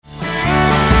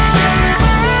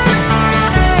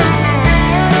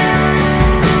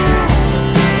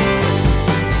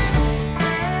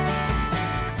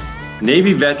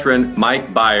Navy veteran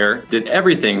Mike Beyer did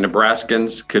everything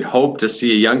Nebraskans could hope to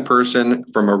see a young person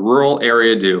from a rural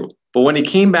area do. But when he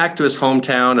came back to his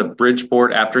hometown of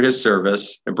Bridgeport after his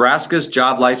service, Nebraska's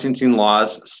job licensing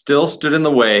laws still stood in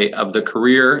the way of the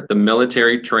career the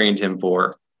military trained him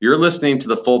for. You're listening to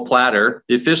The Full Platter,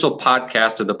 the official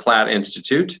podcast of the Platt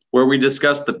Institute, where we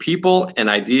discuss the people and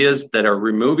ideas that are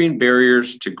removing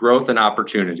barriers to growth and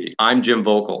opportunity. I'm Jim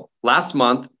Vogel. Last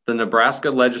month, the Nebraska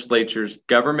Legislature's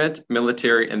Government,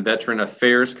 Military, and Veteran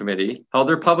Affairs Committee held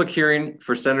their public hearing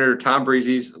for Senator Tom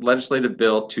Breezy's Legislative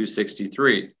Bill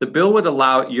 263. The bill would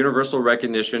allow universal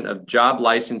recognition of job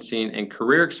licensing and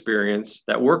career experience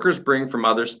that workers bring from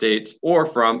other states or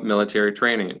from military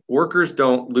training. Workers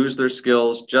don't lose their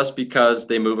skills just because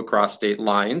they move across state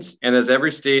lines. And as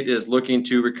every state is looking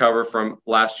to recover from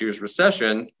last year's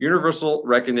recession, universal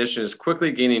recognition is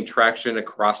quickly gaining traction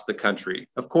across the country.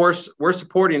 Of course, we're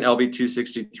supporting LB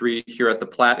 263 here at the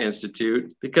Platt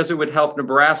Institute because it would help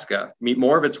Nebraska meet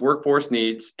more of its workforce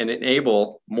needs and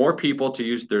enable more people to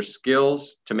use their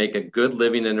skills to make a good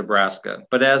living in Nebraska.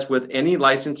 But as with any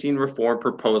licensing reform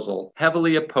proposal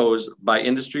heavily opposed by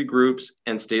industry groups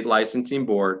and state licensing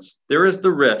boards, there is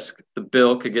the risk the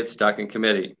bill could get stuck in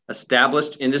committee.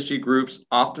 Established industry groups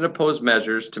often oppose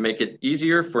measures to make it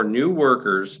easier for new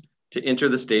workers to enter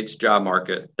the state's job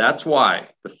market. That's why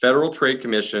the Federal Trade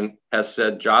Commission has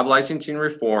said job licensing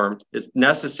reform is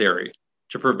necessary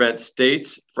to prevent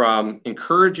states from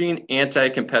encouraging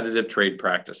anti-competitive trade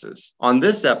practices. On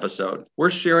this episode, we're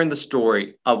sharing the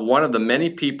story of one of the many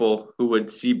people who would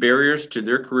see barriers to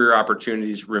their career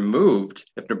opportunities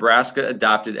removed if Nebraska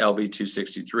adopted LB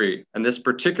 263. And this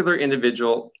particular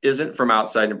individual isn't from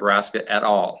outside Nebraska at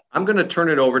all. I'm going to turn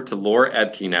it over to Laura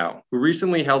Edke now, who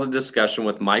recently held a discussion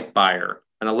with Mike Beyer,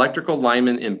 an electrical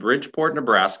lineman in Bridgeport,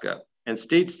 Nebraska, and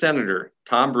State Senator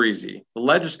Tom Breezy, the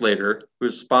legislator who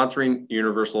is sponsoring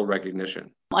universal recognition.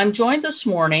 I'm joined this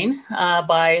morning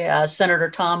by Senator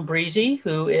Tom Breezy,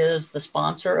 who is the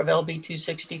sponsor of LB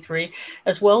 263,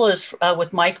 as well as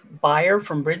with Mike Beyer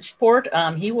from Bridgeport.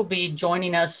 He will be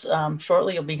joining us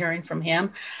shortly. You'll be hearing from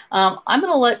him. I'm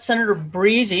going to let Senator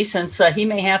Breezy, since he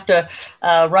may have to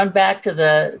run back to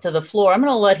the floor, I'm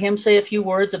going to let him say a few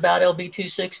words about LB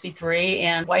 263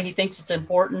 and why he thinks it's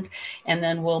important, and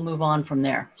then we'll move on from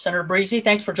there. Senator Breezy,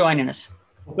 thanks for joining us.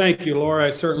 Well, thank you, Laura.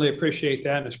 I certainly appreciate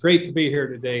that. And it's great to be here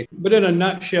today. But in a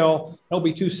nutshell,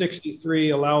 LB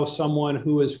 263 allows someone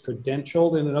who is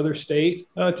credentialed in another state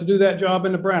to do that job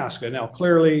in Nebraska. Now,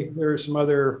 clearly, there are some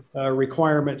other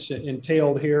requirements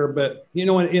entailed here. But, you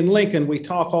know, in Lincoln, we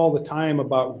talk all the time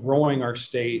about growing our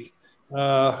state,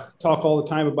 talk all the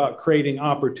time about creating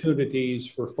opportunities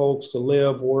for folks to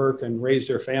live, work, and raise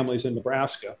their families in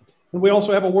Nebraska. And we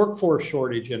also have a workforce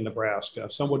shortage in Nebraska.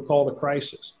 Some would call it a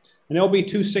crisis. And LB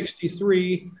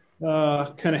 263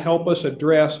 can help us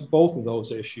address both of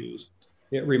those issues.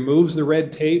 It removes the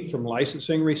red tape from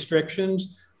licensing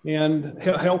restrictions and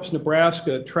helps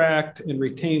Nebraska attract and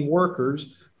retain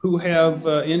workers who have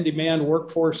in-demand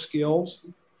workforce skills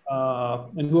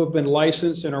and who have been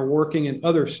licensed and are working in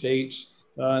other states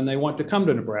and they want to come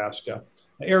to Nebraska.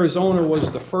 Arizona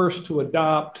was the first to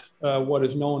adopt what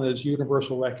is known as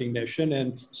universal recognition.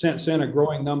 And since then, a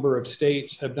growing number of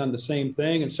states have done the same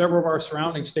thing. And several of our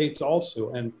surrounding states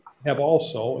also have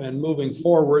also. And moving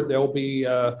forward, there'll be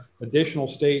additional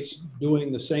states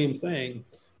doing the same thing.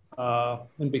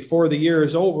 And before the year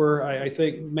is over, I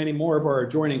think many more of our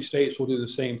adjoining states will do the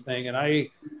same thing. And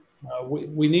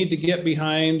we need to get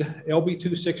behind LB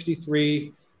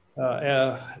 263,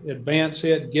 advance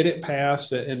it, get it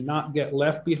passed, and not get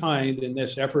left behind in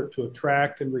this effort to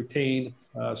attract and retain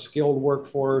skilled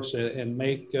workforce and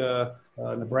make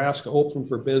Nebraska open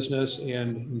for business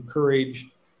and encourage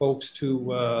folks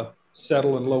to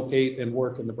settle and locate and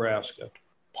work in Nebraska.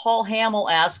 Paul Hamill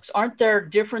asks, aren't there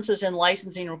differences in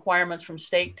licensing requirements from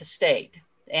state to state?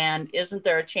 And isn't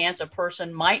there a chance a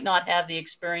person might not have the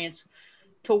experience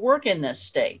to work in this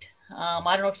state? I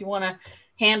don't know if you want to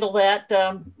handle that,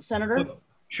 Senator?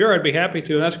 Sure, I'd be happy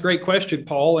to. That's a great question,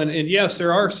 Paul. And yes,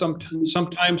 there are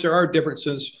sometimes there are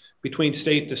differences between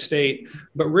state to state,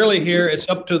 but really here it's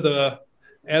up to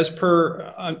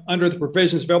under the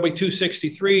provisions of LB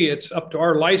 263, it's up to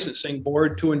our licensing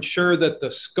board to ensure that the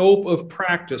scope of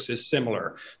practice is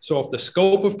similar. So if the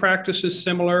scope of practice is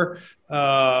similar,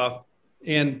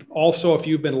 and also if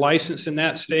you've been licensed in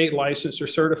that state, licensed or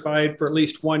certified for at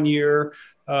least 1 year,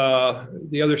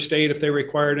 the other state, if they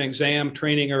require an exam,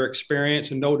 training, or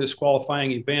experience and no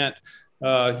disqualifying event,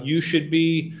 you should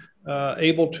be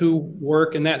able to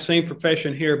work in that same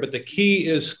profession here. But the key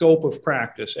is scope of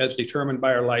practice as determined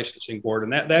by our licensing board.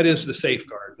 And that is the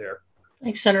safeguard there.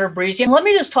 Thanks, Senator Breezy. And let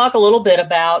me just talk a little bit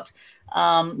about,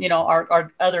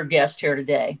 our other guest here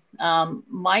today.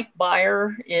 Mike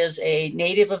Byer is a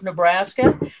native of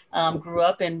Nebraska, grew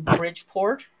up in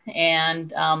Bridgeport, and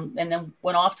then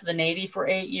went off to the Navy for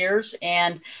 8 years.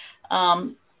 And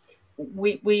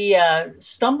we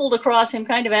stumbled across him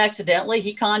kind of accidentally.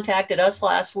 He contacted us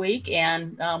last week,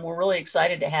 and we're really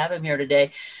excited to have him here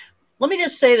today. Let me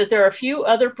just say that there are a few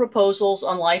other proposals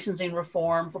on licensing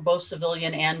reform for both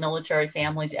civilian and military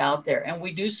families out there, and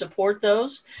we do support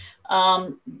those.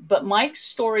 But Mike's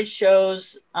story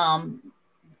shows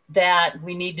that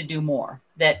we need to do more,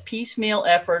 that piecemeal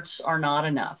efforts are not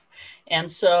enough.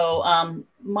 And so,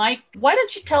 Mike, why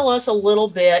don't you tell us a little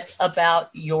bit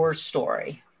about your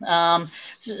story?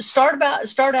 Start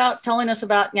out telling us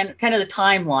about kind of the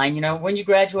timeline, when you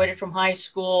graduated from high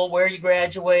school, where you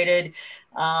graduated,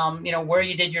 where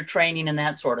you did your training and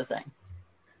that sort of thing.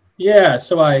 Yeah,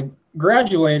 so I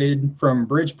graduated from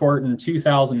Bridgeport in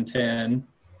 2010,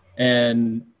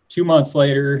 and 2 months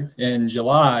later in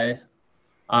July,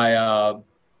 I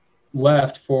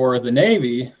left for the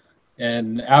Navy.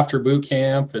 And after boot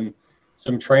camp and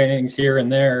some trainings here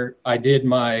and there, I did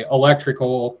my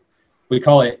electrical, we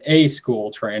call it A school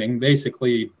training,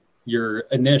 basically your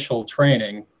initial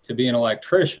training to be an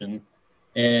electrician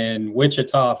in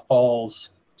Wichita Falls,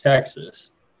 Texas.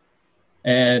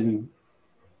 And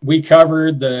we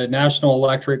covered the National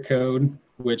Electric Code,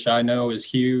 which I know is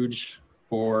huge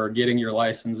for getting your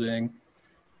licensing.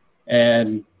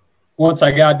 And once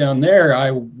I got down there,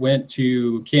 I went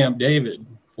to Camp David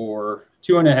for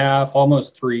 2.5,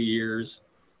 almost 3 years,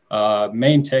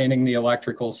 maintaining the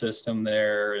electrical system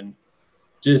there and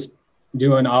just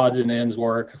doing odds and ends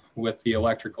work with the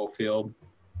electrical field.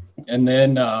 And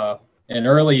then in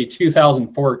early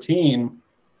 2014,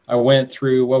 I went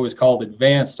through what was called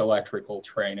advanced electrical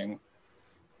training.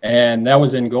 And that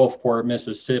was in Gulfport,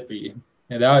 Mississippi.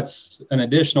 And that's an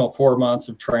additional 4 months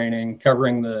of training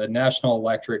covering the National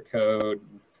Electric Code,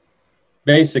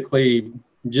 basically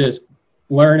just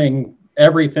learning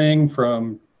everything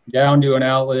from down to an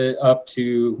outlet up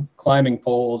to climbing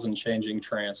poles and changing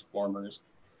transformers.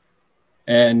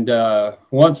 And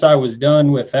once I was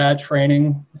done with that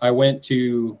training, I went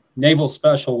to Naval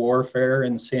Special Warfare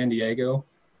in San Diego,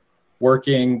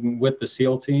 working with the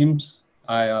SEAL teams.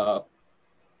 I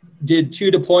did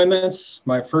 2 deployments.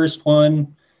 My first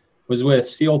one was with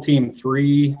SEAL Team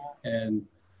 3, and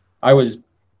I was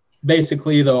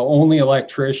basically the only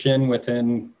electrician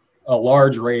within a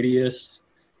large radius.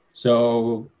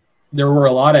 So there were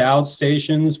a lot of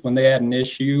outstations. When they had an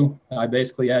issue, I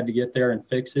basically had to get there and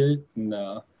fix it and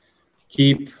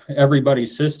keep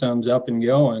everybody's systems up and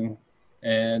going.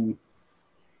 And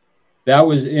that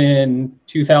was in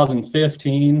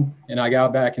 2015, and I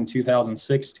got back in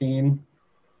 2016.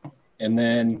 And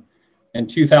then in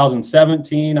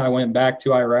 2017, I went back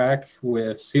to Iraq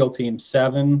with SEAL Team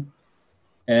 7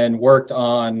 and worked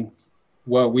on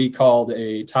what we called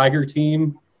a Tiger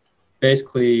team,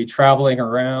 basically traveling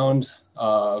around,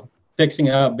 fixing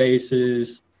up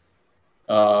bases,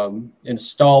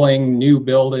 installing new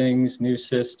buildings, new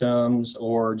systems,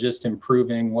 or just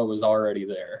improving what was already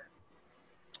there.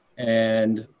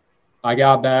 And I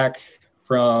got back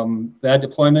from that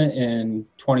deployment in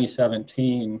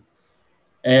 2017.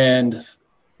 And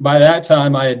by that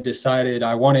time, I had decided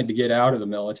I wanted to get out of the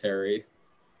military.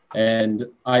 And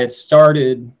I had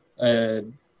started,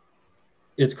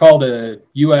 it's called a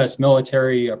U.S.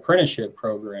 Military Apprenticeship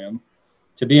Program,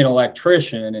 to be an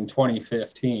electrician in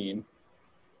 2015.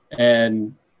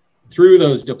 And through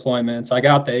those deployments, I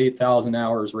got the 8,000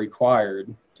 hours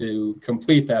required to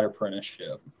complete that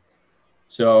apprenticeship.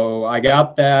 So I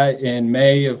got that in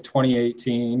May of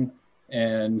 2018.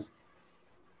 And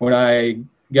when I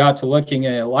got to looking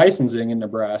at licensing in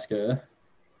Nebraska,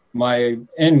 my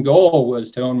end goal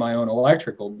was to own my own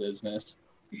electrical business.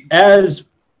 As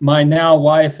my now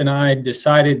wife and I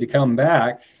decided to come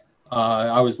back,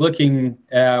 I was looking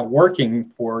at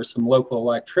working for some local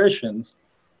electricians,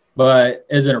 but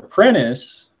as an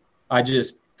apprentice, I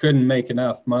just couldn't make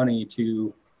enough money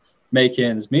to make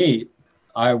ends meet.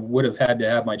 I would have had to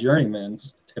have my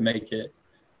journeymans to make it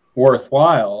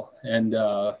worthwhile. And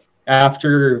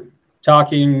after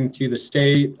talking to the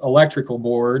state electrical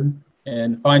board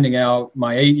and finding out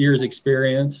my 8 years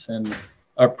experience and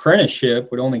apprenticeship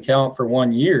would only count for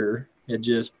 1 year, it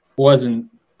just wasn't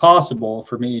possible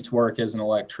for me to work as an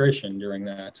electrician during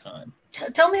that time.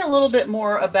 Tell me a little bit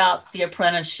more about the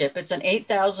apprenticeship. It's an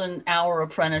 8,000 hour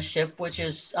apprenticeship, which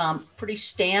is pretty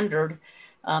standard.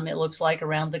 It looks like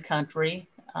around the country.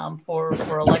 for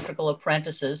electrical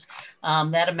apprentices.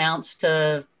 That amounts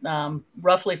to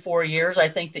roughly 4 years. I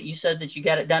think that you said that you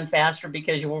got it done faster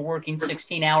because you were working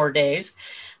 16-hour days.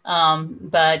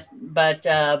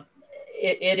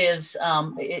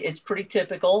 It's pretty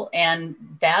typical, and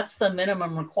that's the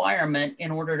minimum requirement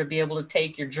in order to be able to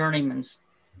take your journeyman's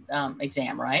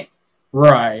exam, right?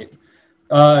 Right.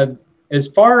 As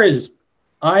far as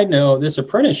I know, this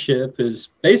apprenticeship is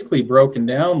basically broken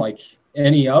down like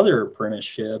any other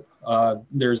apprenticeship.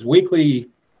 There's weekly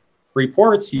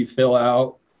reports you fill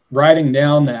out, writing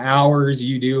down the hours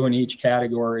you do in each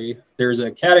category. There's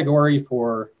a category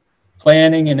for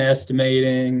planning and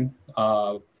estimating,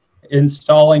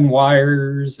 installing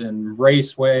wires and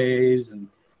raceways, and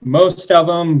most of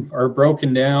them are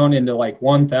broken down into like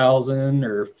 1,000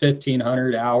 or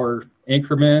 1,500 hour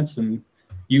increments, and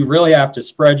you really have to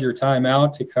spread your time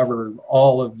out to cover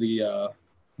all of the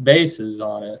bases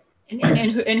on it.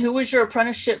 And who was your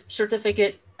apprenticeship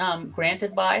certificate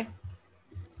granted by?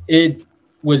 It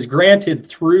was granted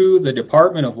through the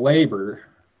Department of Labor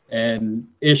and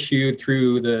issued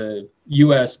through the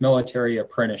U.S. Military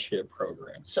Apprenticeship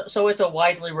Program. So it's a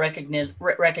widely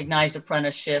recognized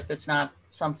apprenticeship. It's not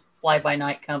some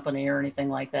fly-by-night company or anything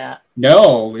like that.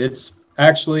 No, it's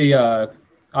actually,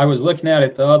 I was looking at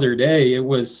it the other day. It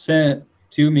was sent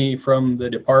to me from the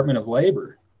Department of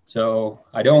Labor. So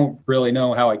I don't really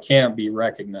know how it can't be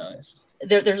recognized.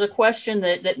 There's a question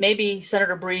that maybe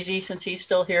Senator Breezy, since he's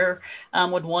still here,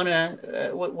 would want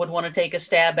to take a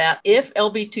stab at. If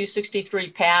LB 263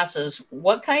 passes,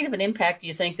 what kind of an impact do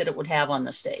you think that it would have on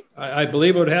the state? I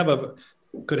believe it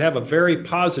could have a very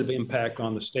positive impact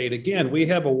on the state. Again, we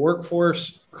have a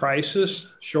workforce crisis,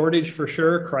 shortage for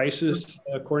sure, crisis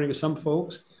according to some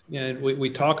folks. And we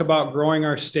talk about growing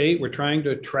our state. We're trying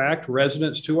to attract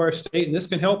residents to our state, and this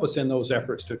can help us in those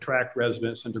efforts to attract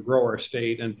residents and to grow our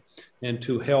state and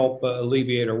to help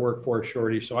alleviate our workforce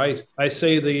shortage. So I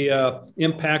say the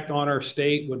impact on our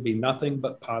state would be nothing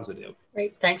but positive.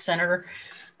 Great, thanks, Senator.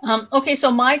 Okay,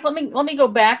 so Mike, let me go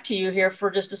back to you here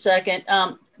for just a second.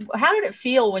 How did it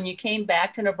feel when you came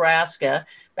back to Nebraska,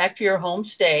 back to your home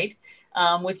state,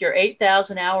 with your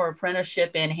 8,000-hour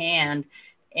apprenticeship in hand?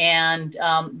 And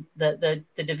the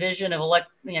division of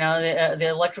the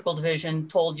electrical division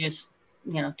told you,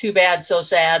 too bad, so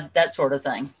sad, that sort of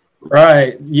thing.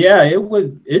 Right. Yeah,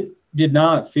 it did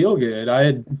not feel good. I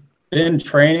had been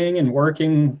training and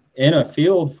working in a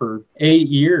field for 8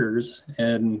 years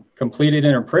and completed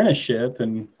an apprenticeship.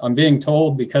 And I'm being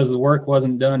told because the work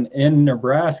wasn't done in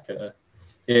Nebraska,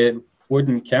 it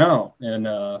wouldn't count. And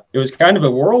it was kind of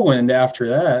a whirlwind after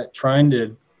that, trying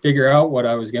to figure out what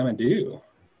I was going to do.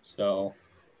 So,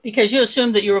 because you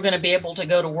assumed that you were going to be able to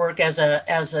go to work as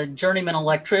a journeyman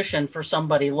electrician for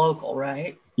somebody local,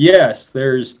 right? Yes,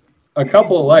 there's a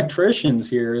couple electricians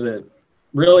here that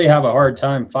really have a hard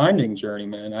time finding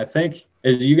journeymen. I think,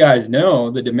 as you guys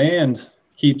know, the demand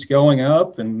keeps going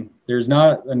up, and there's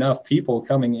not enough people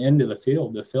coming into the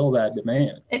field to fill that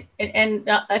demand. And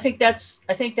I think that's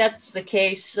the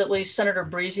case. At least Senator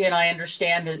Breezy and I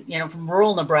understand, from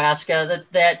rural Nebraska,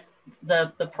 that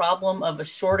the problem of a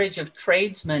shortage of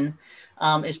tradesmen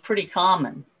is pretty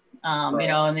common,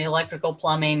 right. In the electrical,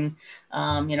 plumbing,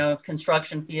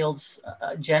 construction fields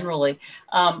generally.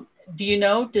 Do you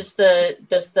know, does the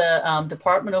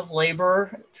Department of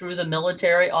Labor through the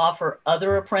military offer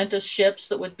other apprenticeships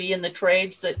that would be in the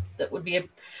trades that would be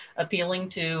appealing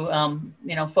to,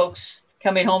 folks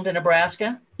coming home to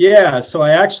Nebraska? Yeah, so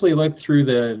I actually looked through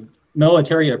the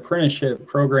Military Apprenticeship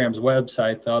Program's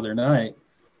website the other night.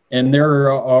 And there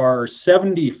are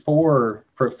 74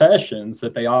 professions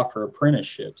that they offer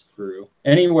apprenticeships through.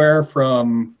 Anywhere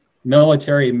from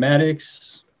military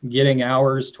medics getting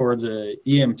hours towards a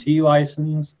EMT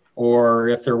license, or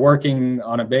if they're working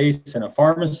on a base in a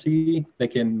pharmacy, they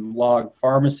can log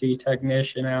pharmacy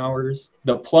technician hours.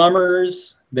 The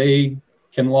plumbers, they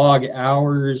can log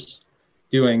hours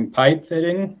doing pipe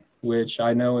fitting, which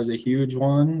I know is a huge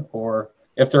one. Or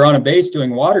if they're on a base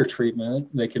doing water treatment,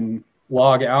 they can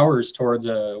log hours towards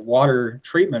a water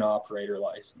treatment operator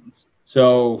license.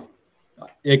 So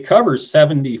it covers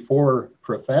 74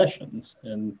 professions.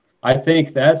 And I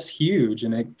think that's huge,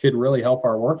 and it could really help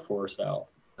our workforce out.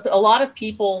 A lot of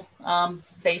people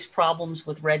face problems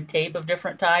with red tape of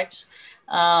different types,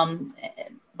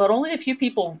 but only a few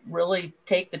people really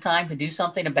take the time to do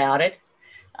something about it.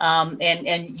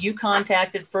 And you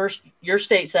contacted first your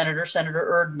state senator,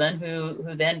 Senator Erdman,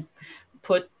 who then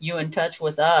put you in touch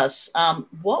with us.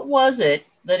 What was it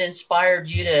that inspired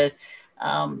you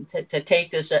to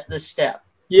take this step?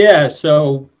 Yeah,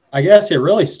 so I guess it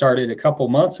really started a couple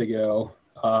months ago.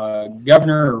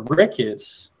 Governor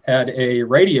Ricketts had a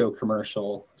radio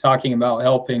commercial talking about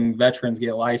helping veterans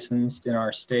get licensed in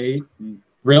our state, and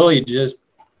really just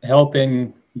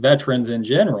helping veterans in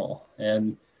general.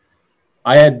 And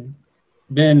I had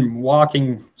been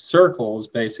walking circles,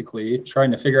 basically,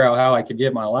 trying to figure out how I could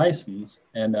get my license.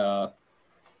 And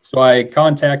so I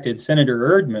contacted Senator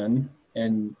Erdman,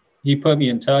 and he put me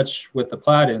in touch with the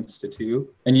Platt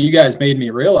Institute. And you guys made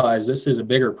me realize this is a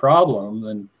bigger problem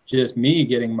than just me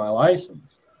getting my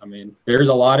license. I mean, there's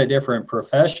a lot of different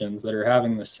professions that are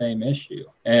having the same issue.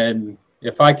 And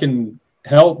if I can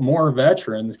help more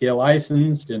veterans get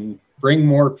licensed and bring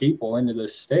more people into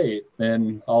this state,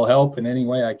 then I'll help in any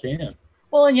way I can.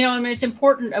 Well, and I mean, it's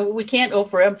important. We can't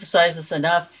overemphasize this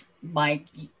enough, Mike.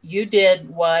 You did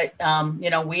what,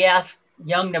 we ask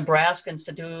young Nebraskans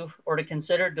to do or to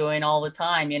consider doing all the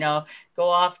time, go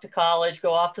off to college,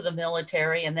 go off to the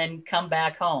military, and then come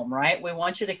back home, right? We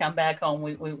want you to come back home.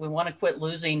 We want to quit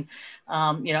losing,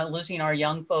 losing our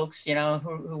young folks,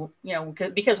 who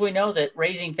because we know that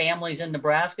raising families in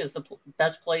Nebraska is the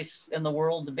best place in the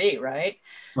world to be, right?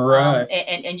 Right.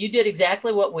 And you did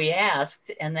exactly what we asked,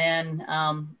 and then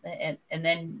and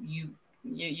then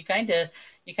you kind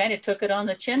of took it on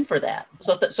the chin for that.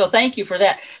 So thank you for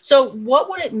that. So what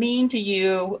would it mean to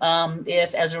you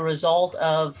if, as a result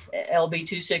of LB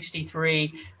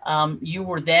 263, you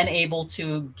were then able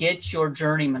to get your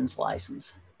journeyman's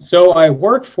license? So I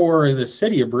work for the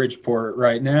city of Bridgeport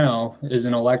right now as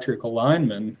an electrical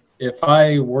lineman. If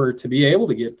I were to be able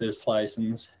to get this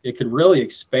license, it could really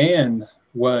expand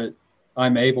what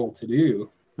I'm able to do.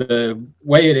 The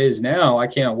way it is now, I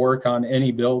can't work on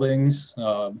any buildings.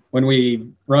 When we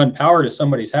run power to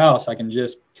somebody's house, I can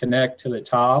just connect to the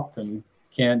top and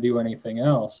can't do anything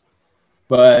else.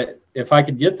 But if I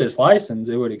could get this license,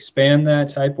 it would expand that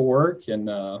type of work, and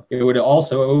it would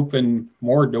also open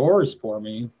more doors for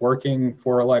me, working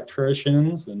for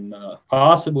electricians and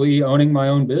possibly owning my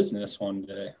own business one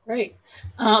day. Great.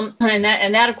 And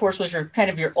that of course was your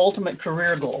ultimate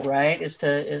career goal, right? Is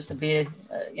to be an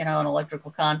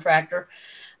electrical contractor.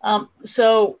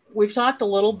 So we've talked a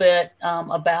little bit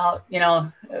about,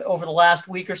 over the last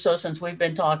week or so since we've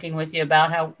been talking with you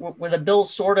about how where the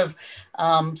bill's sort of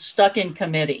stuck in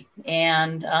committee,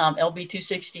 and LB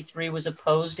 263 was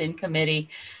opposed in committee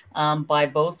by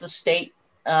both the state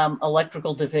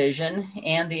electrical division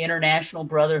and the International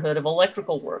Brotherhood of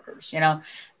Electrical Workers.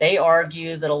 They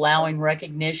argue that allowing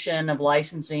recognition of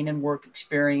licensing and work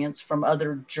experience from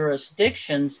other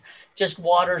jurisdictions just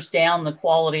waters down the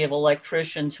quality of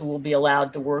electricians who will be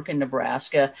allowed to work in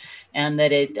Nebraska, and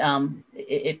that it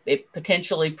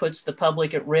potentially puts the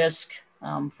public at risk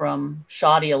from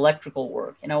shoddy electrical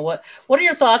work. What are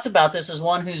your thoughts about this as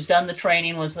one who's done the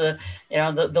training, was the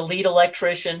lead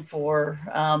electrician for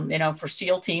for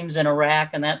SEAL teams in Iraq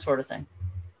and that sort of thing?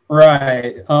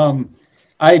 Right.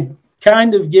 I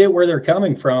kind of get where they're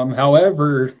coming from.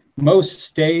 However, most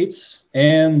states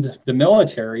and the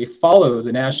military follow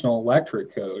the National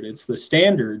Electric Code. It's the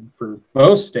standard for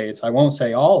most states. I won't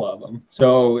say all of them.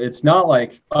 So it's not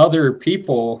like other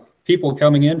people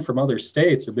coming in from other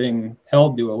states are being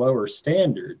held to a lower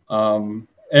standard.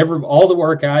 All the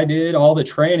work I did, all the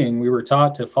training, we were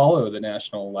taught to follow the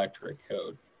National Electric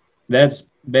Code. That's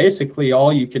basically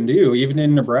all you can do. Even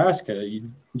in Nebraska, you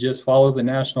just follow the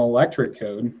National Electric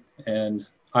Code. And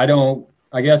I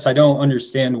guess I don't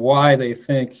understand why they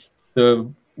think the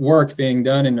work being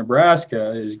done in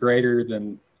Nebraska is greater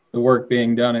than the work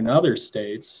being done in other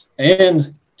states.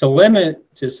 And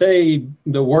to say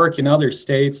the work in other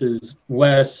states is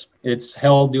less, it's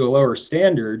held to a lower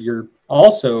standard, you're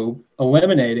also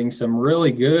eliminating some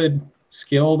really good,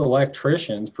 skilled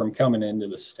electricians from coming into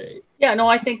the state. Yeah, no,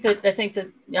 I think that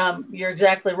you're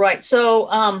exactly right. So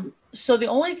the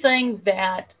only thing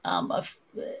that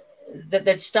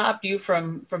that stopped you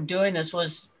from doing this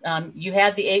was you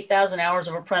had the 8,000 hours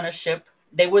of apprenticeship.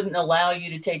 They wouldn't allow you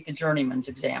to take the journeyman's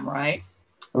exam, right?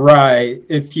 Right.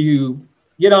 If you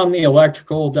get on the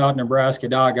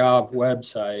electrical.nebraska.gov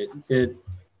website, it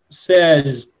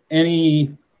says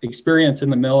any experience in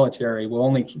the military will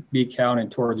only be counted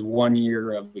towards 1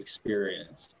 year of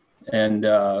experience. And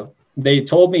they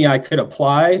told me I could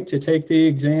apply to take the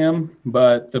exam,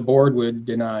 but the board would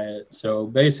deny it. So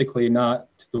basically not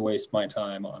to waste my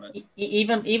time on it.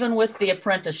 Even with the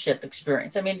apprenticeship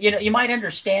experience. I mean, you might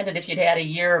understand it if you'd had a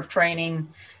year of training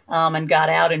and got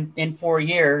out in 4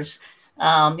 years.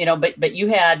 But you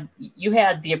had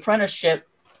the apprenticeship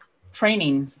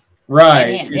training.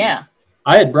 Right. Yeah.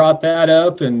 I had brought that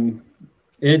up, and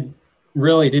it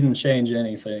really didn't change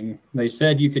anything. They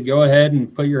said you could go ahead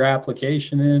and put your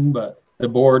application in, but the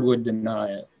board would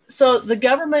deny it. So the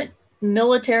government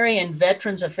Military and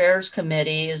Veterans Affairs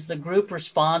Committee is the group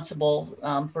responsible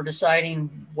for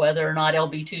deciding whether or not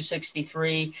LB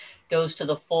 263 goes to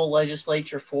the full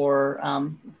legislature for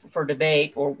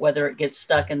debate, or whether it gets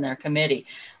stuck in their committee.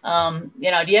 Do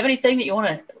you have anything that you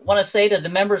want to say to the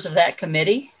members of that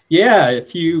committee? Yeah,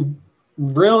 if you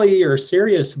really are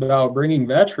serious about bringing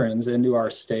veterans into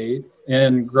our state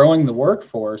and growing the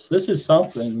workforce, this is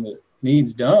something that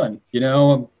needs done.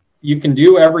 You can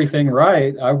do everything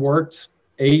right. I worked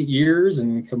 8 years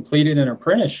and completed an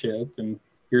apprenticeship, and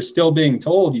you're still being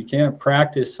told you can't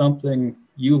practice something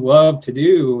you love to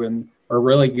do and are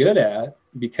really good at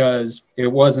because it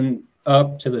wasn't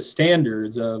up to the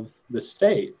standards of the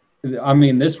state. I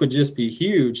mean, this would just be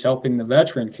huge, helping the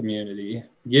veteran community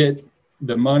get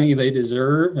the money they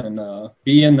deserve and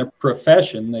be in the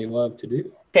profession they love to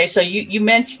do. Okay, so you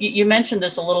mentioned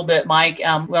this a little bit, Mike.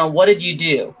 What did you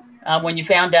do when you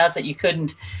found out that you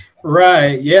couldn't?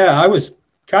 Right. Yeah, I was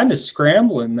kind of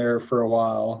scrambling there for a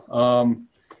while.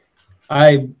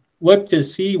 I looked to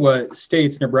see what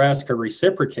states Nebraska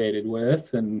reciprocated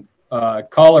with, and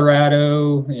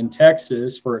Colorado and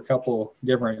Texas were a couple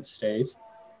different states.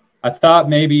 I thought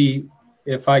maybe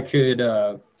if I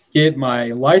could get my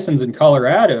license in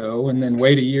Colorado and then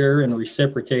wait a year and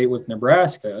reciprocate with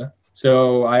Nebraska.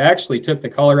 So I actually took the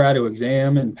Colorado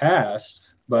exam and passed,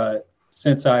 but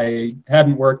since I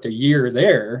hadn't worked a year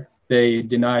there, they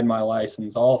denied my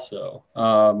license also.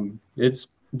 It's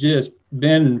just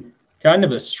been kind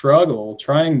of a struggle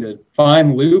trying to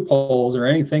find loopholes or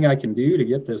anything I can do to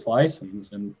get this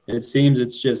license, and it seems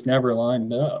it's just never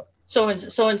lined up. So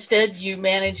instead, you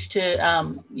managed to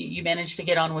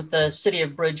get on with the city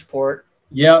of Bridgeport.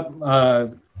 Yep,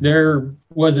 there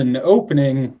was an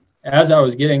opening. As I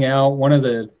was getting out, one of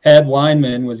the head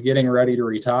linemen was getting ready to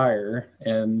retire,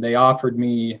 and they offered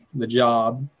me the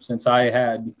job since I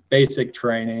had basic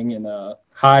training in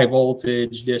high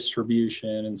voltage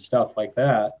distribution and stuff like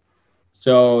that.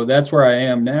 So that's where I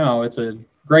am now. It's a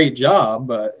great job,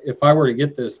 but if I were to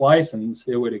get this license,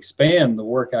 it would expand the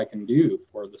work I can do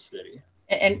for the city.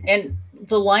 And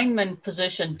the lineman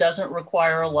position doesn't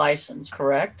require a license,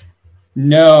 correct?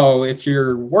 No, if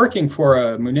you're working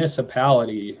for a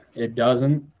municipality, it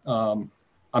doesn't.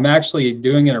 I'm actually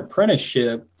doing an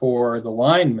apprenticeship for the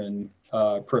lineman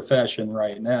profession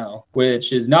right now,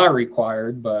 which is not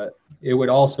required, but it would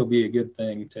also be a good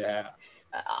thing to have.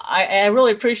 I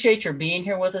really appreciate your being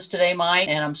here with us today, Mike,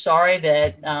 and I'm sorry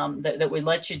that we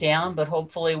let you down, but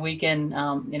hopefully we can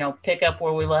pick up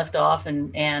where we left off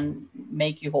and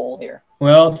make you whole here.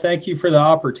 Well, thank you for the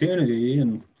opportunity,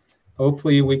 and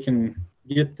hopefully we can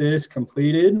get this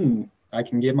completed and I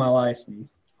can get my license.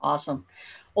 Awesome.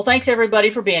 Well, thanks everybody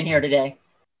for being here today.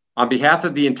 On behalf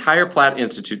of the entire Platt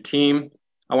Institute team,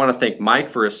 I want to thank Mike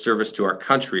for his service to our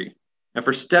country and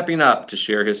for stepping up to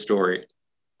share his story.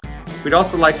 We'd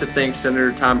also like to thank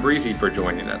Senator Tom Breeze for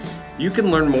joining us. You can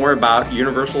learn more about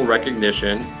universal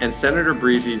recognition and Senator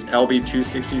Breeze's LB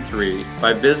 263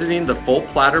 by visiting the Full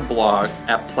Platter blog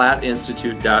at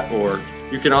plattinstitute.org.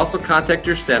 You can also contact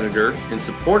your senator in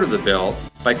support of the bill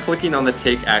by clicking on the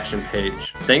Take Action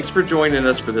page. Thanks for joining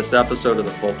us for this episode of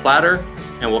the Full Platter,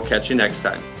 and we'll catch you next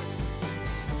time.